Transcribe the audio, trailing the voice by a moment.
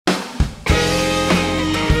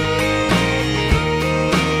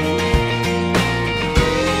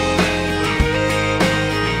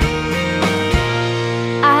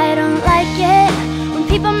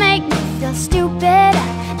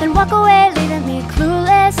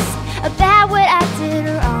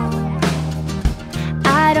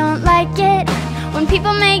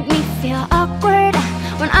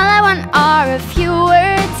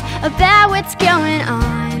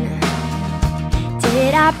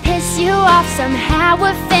piss you off, somehow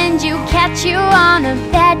offend you, catch you on a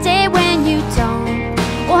bad day when you don't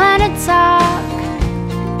wanna talk?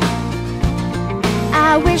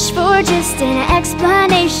 I wish for just an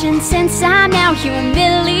explanation, since I'm now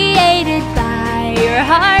humiliated by your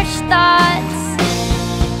harsh thoughts.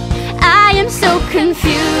 I am so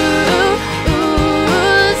confused,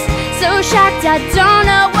 so shocked I don't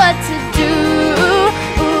know what to do.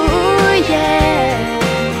 Ooh, yeah.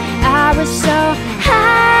 I was so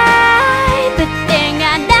high, but then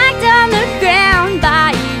got knocked on the ground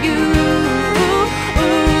by you.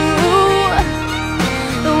 Ooh,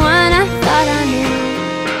 the one I thought I knew.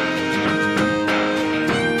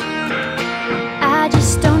 I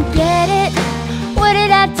just don't get it. What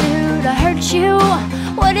did I do to hurt you?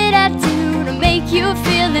 What did I do to make you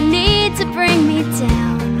feel the need to bring me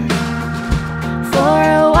down? For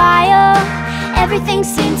a while, everything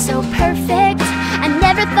seemed so perfect. I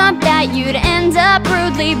never thought that you'd end up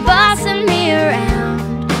rudely bossing me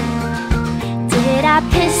around. Did I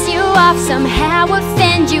piss you off, somehow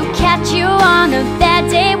offend you, catch you on a bad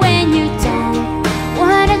day when you don't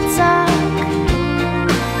wanna talk?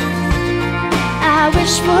 I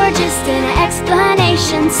wish for just an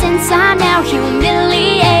explanation, since I'm now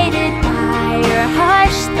humiliated by your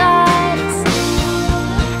harsh thoughts.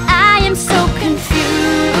 I am so confused,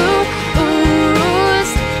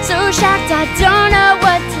 so shocked I don't know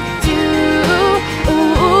what to do.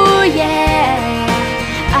 Ooh, yeah.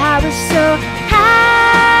 I was so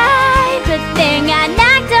high, but then got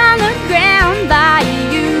knocked on the ground by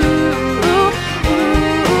you.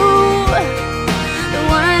 Ooh, the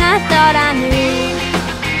one I thought I knew.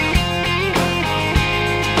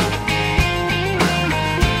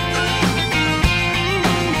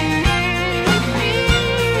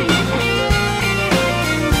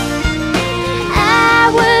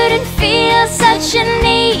 Feel such a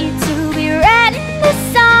need to be writing this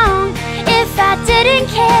song if I didn't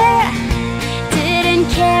care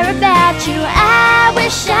about you. I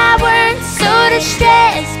wish I weren't so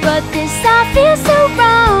distressed, but this all feels so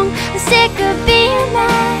wrong. I'm sick of being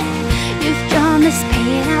mad. You've drawn this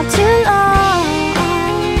pain out too long.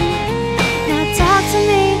 Now talk to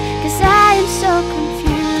me, 'cause I am so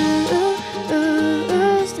confused,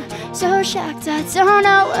 so shocked I don't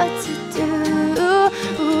know what to do.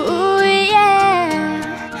 Ooh, yeah.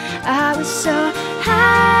 I was so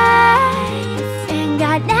high and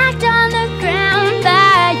got knocked on the ground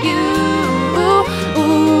by you.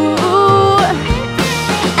 Ooh,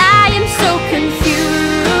 I am so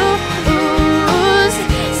confused,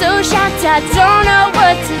 so shocked I don't know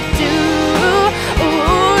what to do.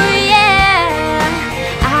 Ooh, yeah.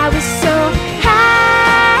 I was so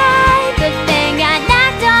high, but then got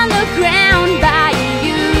knocked on the ground by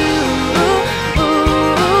you.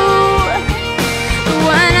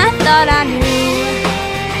 Thought I knew.